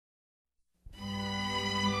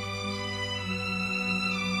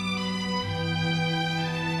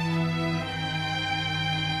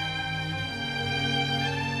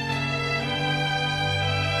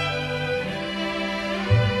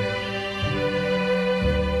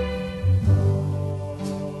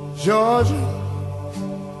Georgia,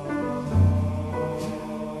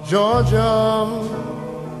 Georgia,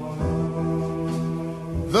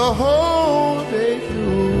 the whole day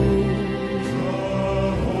through,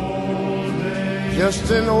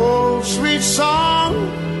 just an old sweet song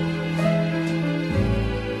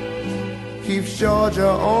keeps Georgia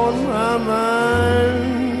on my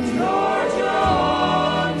mind. Georgia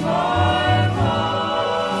on my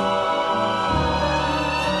mind.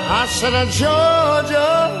 I said,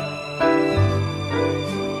 Georgia,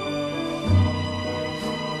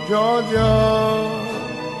 Georgia,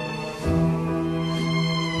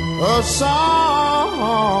 a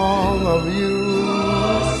song of you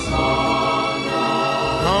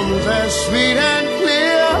comes as sweet and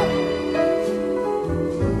clear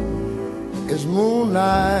as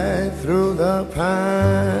moonlight through the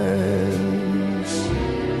pines.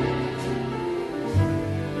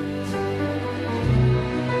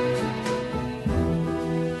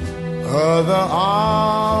 Other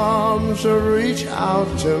arms reach out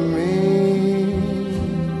to me,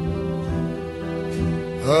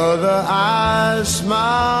 other eyes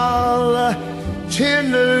smile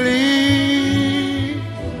tenderly.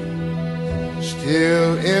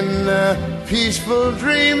 Still in the peaceful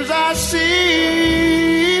dreams I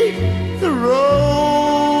see, the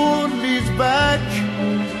road leads back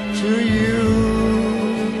to you.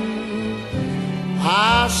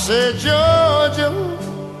 I said, Georgia,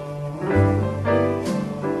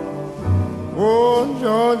 oh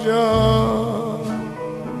Georgia,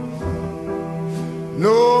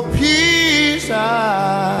 no peace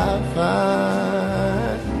I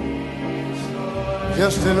find,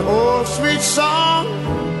 just an old sweet song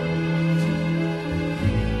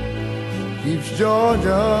keeps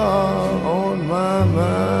Georgia on my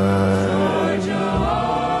mind. Georgia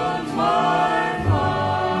on my mind.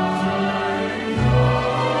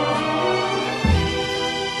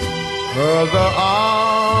 Other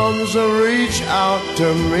arms reach out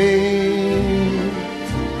to me,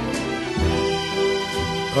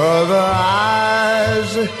 other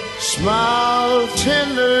eyes smile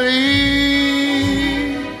tenderly.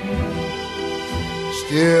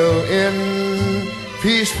 Still in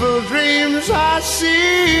peaceful dreams I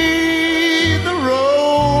see, the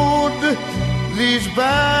road leads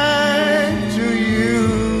back to you.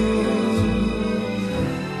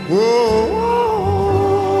 Whoa,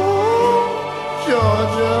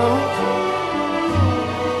 Georgia,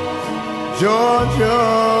 Georgia,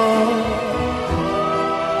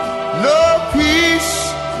 no peace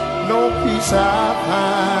I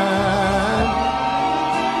find,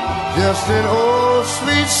 just an old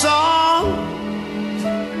sweet song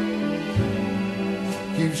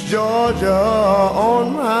keeps Georgia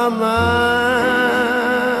on my mind.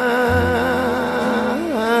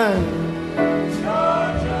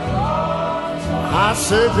 Georgia on my mind. I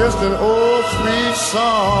said just an old sweet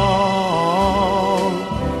song